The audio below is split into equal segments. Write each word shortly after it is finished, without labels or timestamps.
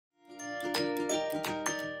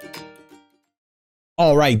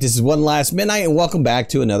All right, this is One Last Midnight, and welcome back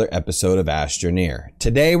to another episode of Astroneer.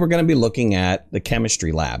 Today, we're going to be looking at the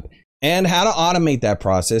chemistry lab and how to automate that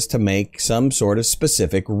process to make some sort of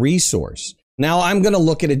specific resource. Now, I'm going to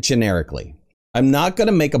look at it generically. I'm not going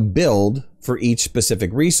to make a build for each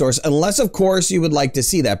specific resource, unless, of course, you would like to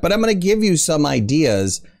see that. But I'm going to give you some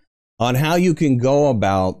ideas on how you can go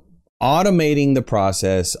about automating the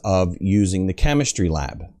process of using the chemistry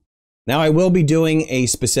lab. Now, I will be doing a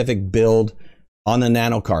specific build on the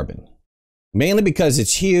nanocarbon, mainly because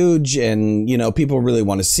it's huge and, people really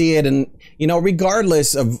want to see it. And,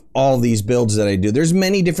 regardless of all these builds that I do, there's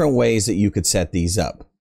many different ways that you could set these up.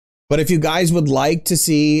 But if you guys would like to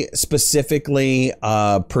see specifically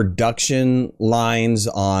production lines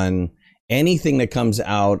on anything that comes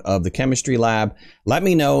out of the chemistry lab, let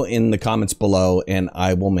me know in the comments below and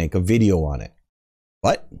I will make a video on it.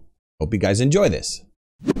 But hope you guys enjoy this.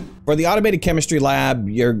 For the automated chemistry lab,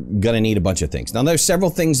 you're going to need a bunch of things. Now, there's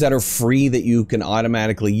several things that are free that you can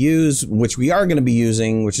automatically use, which we are going to be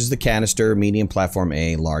using, which is the canister, medium platform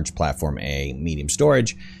A, large platform A, medium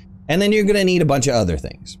storage. And then you're going to need a bunch of other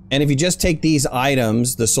things. And if you just take these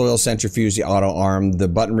items, the soil centrifuge, the auto arm, the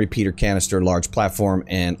button repeater canister, large platform,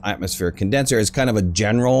 and atmospheric condenser as kind of a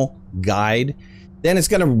general guide, then it's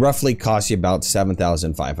going to roughly cost you about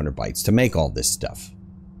 7,500 bytes to make all this stuff.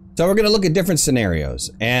 So we're going to look at different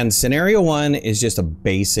scenarios, and scenario one is just a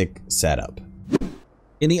basic setup.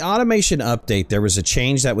 In the automation update, there was a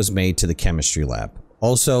change that was made to the chemistry lab.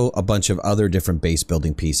 Also, a bunch of other different base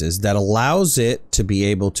building pieces that allows it to be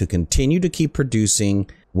able to continue to keep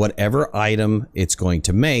producing whatever item it's going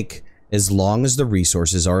to make as long as the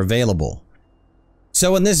resources are available.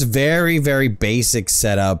 So in this very, very basic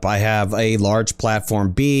setup, I have a large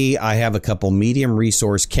platform B, I have a couple medium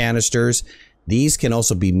resource canisters. These can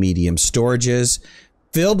also be medium storages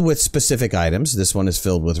filled with specific items. This one is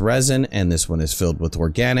filled with resin and this one is filled with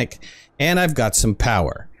organic, and I've got some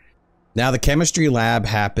power. Now the chemistry lab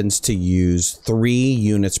happens to use 3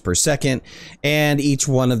 units per second, and each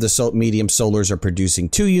one of the medium solars are producing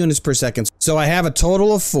 2 units per second. So I have a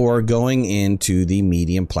total of 4 going into the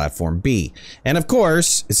medium platform B. And of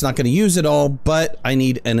course, it's not going to use it all, but I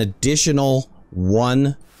need an additional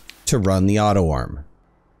 1 to run the auto arm.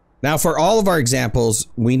 Now, for all of our examples,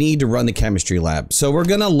 we need to run the chemistry lab. So we're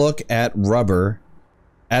going to look at rubber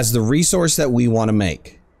as the resource that we want to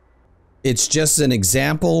make. It's just an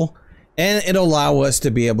example, and it'll allow us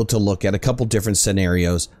to be able to look at a couple different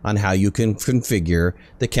scenarios on how you can configure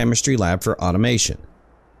the chemistry lab for automation.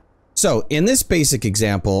 So in this basic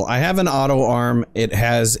example, I have an auto arm. It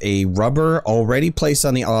has a rubber already placed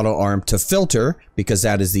on the auto arm to filter, because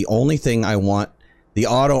that is the only thing I want the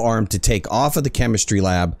auto arm to take off of the chemistry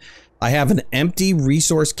lab. I have an empty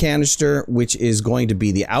resource canister, which is going to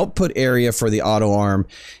be the output area for the auto arm.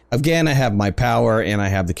 Again, I have my power and I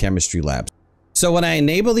have the chemistry lab. So when I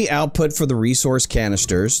enable the output for the resource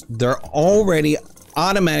canisters, they're already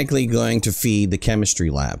automatically going to feed the chemistry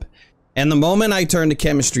lab. And the moment I turn the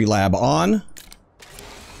chemistry lab on,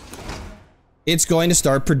 it's going to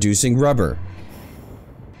start producing rubber.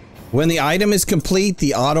 When the item is complete,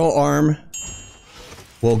 the auto arm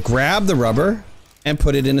will grab the rubber and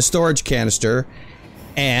put it in a storage canister,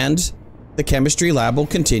 and the chemistry lab will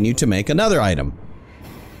continue to make another item.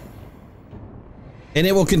 And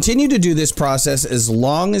it will continue to do this process as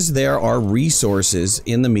long as there are resources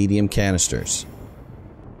in the medium canisters.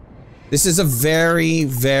 This is a very,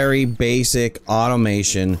 very basic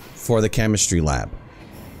automation for the chemistry lab.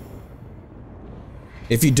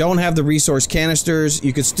 If you don't have the resource canisters,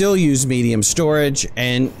 you could still use medium storage,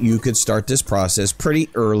 and you could start this process pretty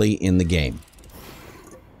early in the game.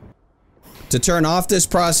 To turn off this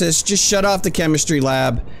process, just shut off the chemistry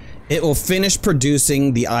lab. It will finish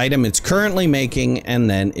producing the item it's currently making, and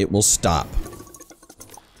then it will stop.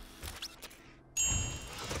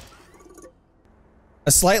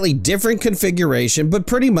 A slightly different configuration, but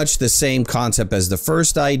pretty much the same concept as the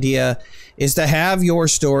first idea, is to have your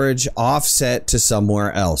storage offset to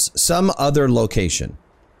somewhere else, some other location.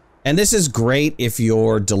 And this is great if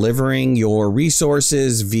you're delivering your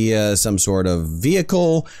resources via some sort of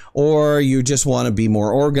vehicle, or you just want to be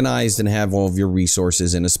more organized and have all of your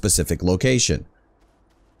resources in a specific location.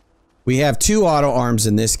 We have 2 auto arms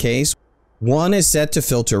in this case. One is set to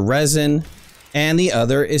filter resin, and the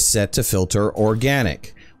other is set to filter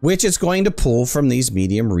organic, which it's going to pull from these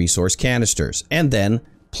medium resource canisters and then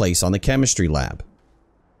place on the chemistry lab.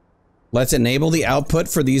 Let's enable the output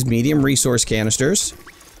for these medium resource canisters.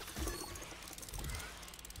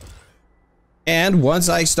 And once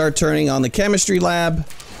I start turning on the chemistry lab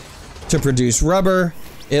to produce rubber,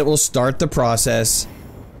 it will start the process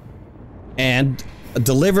and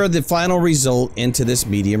deliver the final result into this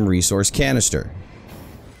medium resource canister.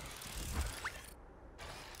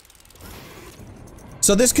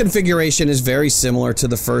 So this configuration is very similar to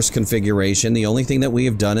the first configuration. The only thing that we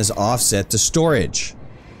have done is offset to storage.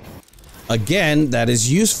 Again, that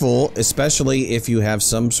is useful, especially if you have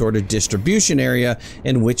some sort of distribution area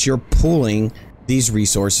in which you're pulling these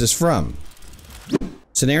resources from.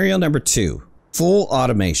 Scenario number 2, full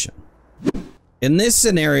automation. In this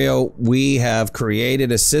scenario, we have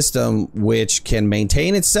created a system which can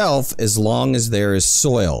maintain itself as long as there is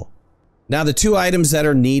soil. Now, the two items that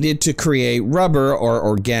are needed to create rubber are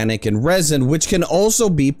organic and resin, which can also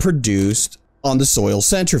be produced on the soil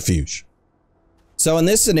centrifuge. So in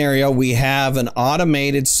this scenario, we have an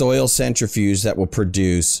automated soil centrifuge that will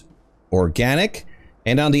produce organic.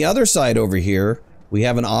 And on the other side over here, we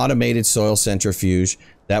have an automated soil centrifuge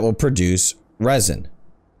that will produce resin.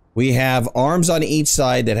 We have arms on each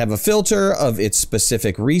side that have a filter of its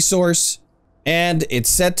specific resource. And it's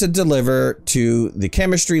set to deliver to the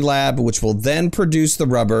chemistry lab, which will then produce the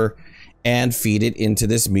rubber and feed it into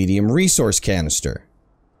this medium resource canister.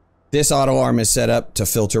 This auto arm is set up to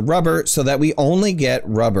filter rubber so that we only get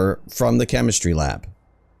rubber from the chemistry lab.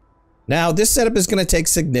 Now, this setup is going to take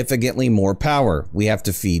significantly more power. We have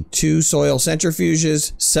to feed 2 soil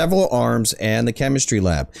centrifuges, several arms, and the chemistry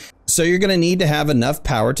lab. So you're going to need to have enough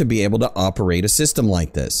power to be able to operate a system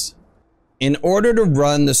like this. In order to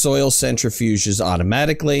run the soil centrifuges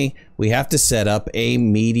automatically, we have to set up a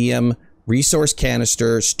medium resource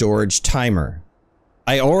canister storage timer.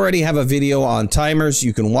 I already have a video on timers.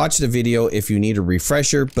 You can watch the video if you need a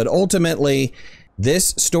refresher, but ultimately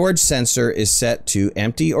this storage sensor is set to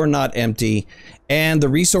empty or not empty, and the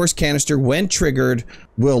resource canister, when triggered,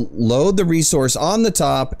 will load the resource on the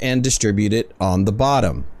top and distribute it on the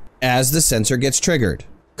bottom as the sensor gets triggered,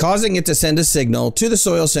 causing it to send a signal to the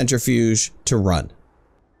soil centrifuge to run.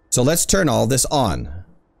 So let's turn all this on.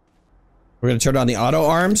 We're going to turn on the auto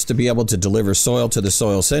arms to be able to deliver soil to the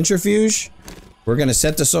soil centrifuge. We're going to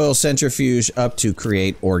set the soil centrifuge up to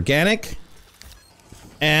create organic.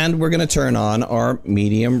 And we're going to turn on our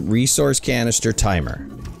medium resource canister timer.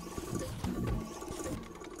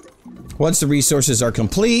 Once the resources are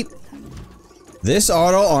complete, this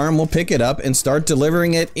auto arm will pick it up and start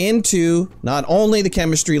delivering it into not only the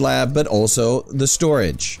chemistry lab, but also the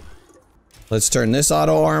storage. Let's turn this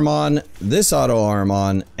auto arm on,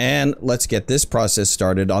 and let's get this process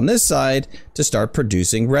started on this side to start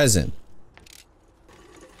producing resin.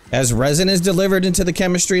 As resin is delivered into the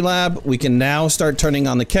chemistry lab, we can now start turning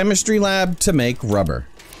on the chemistry lab to make rubber.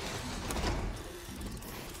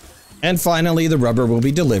 And finally, the rubber will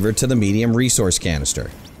be delivered to the medium resource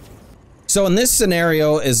canister. So in this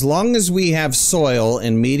scenario, as long as we have soil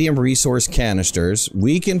in medium resource canisters,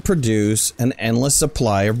 we can produce an endless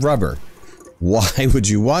supply of rubber. Why would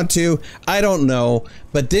you want to? I don't know,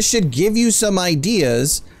 but this should give you some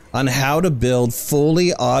ideas on how to build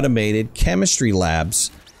fully automated chemistry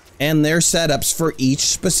labs and their setups for each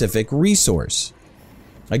specific resource.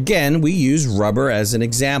 Again, we use rubber as an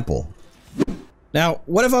example. Now,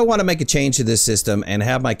 what if I want to make a change to this system and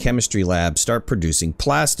have my chemistry lab start producing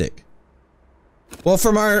plastic? Well,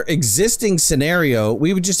 from our existing scenario,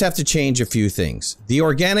 we would just have to change a few things. The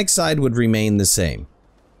organic side would remain the same.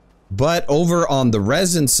 But over on the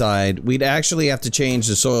resin side, we'd actually have to change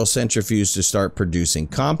the soil centrifuge to start producing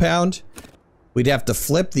compound. We'd have to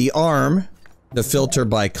flip the arm to filter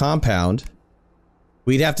by compound.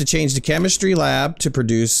 We'd have to change the chemistry lab to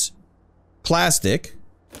produce plastic.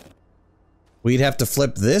 We'd have to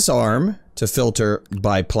flip this arm to filter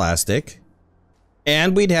by plastic.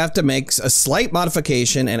 And we'd have to make a slight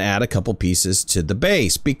modification and add a couple pieces to the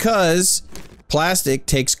base because plastic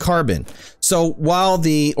takes carbon. So while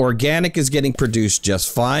the organic is getting produced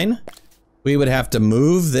just fine, we would have to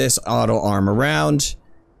move this auto arm around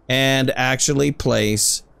and actually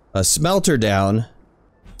place a smelter down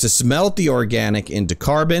to smelt the organic into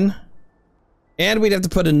carbon. And we'd have to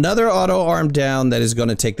put another auto arm down that is going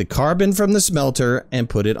to take the carbon from the smelter and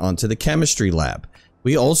put it onto the chemistry lab.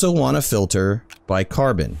 We also want to filter by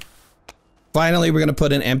carbon. Finally, we're going to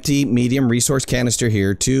put an empty medium resource canister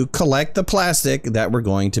here to collect the plastic that we're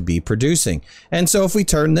going to be producing. And so if we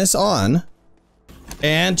turn this on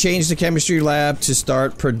and change the chemistry lab to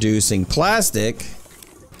start producing plastic,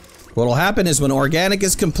 what will happen is when organic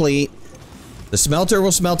is complete, the smelter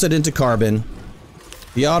will smelt it into carbon.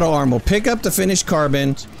 The auto arm will pick up the finished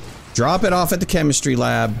carbon, drop it off at the chemistry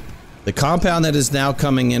lab. The compound that is now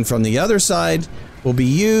coming in from the other side will be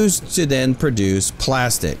used to then produce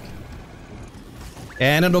plastic.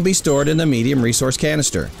 And it'll be stored in the medium resource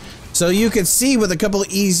canister. So you can see with a couple of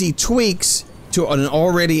easy tweaks, to an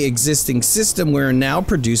already existing system, we're now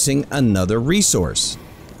producing another resource.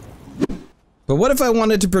 But what if I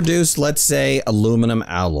wanted to produce, let's say, aluminum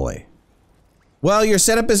alloy? Well, your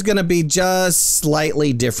setup is going to be just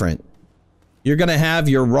slightly different. You're going to have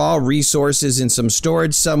your raw resources in some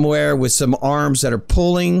storage somewhere with some arms that are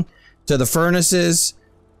pulling to the furnaces,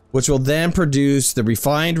 which will then produce the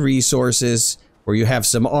refined resources, where you have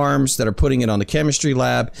some arms that are putting it on the chemistry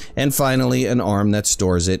lab, and finally an arm that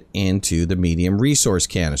stores it into the medium resource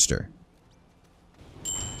canister.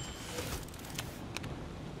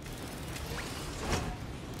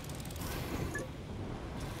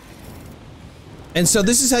 And so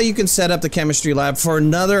this is how you can set up the chemistry lab for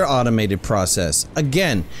another automated process.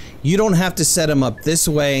 Again, you don't have to set them up this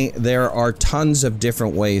way. There are tons of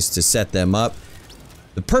different ways to set them up.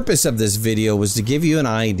 The purpose of this video was to give you an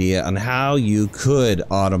idea on how you could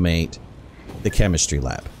automate the chemistry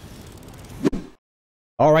lab.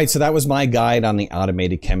 All right, so that was my guide on the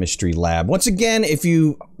automated chemistry lab. Once again, if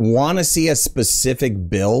you want to see a specific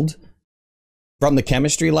build from the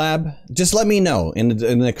chemistry lab, just let me know in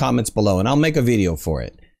the comments below and I'll make a video for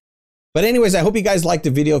it. But anyways, I hope you guys liked the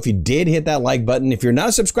video. If you did, hit that like button. If you're not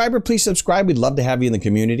a subscriber, please subscribe. We'd love to have you in the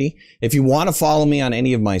community. If you want to follow me on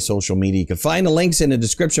any of my social media, you can find the links in the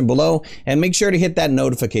description below, and make sure to hit that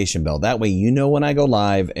notification bell. That way you know when I go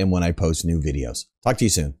live and when I post new videos. Talk to you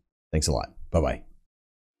soon. Thanks a lot. Bye-bye.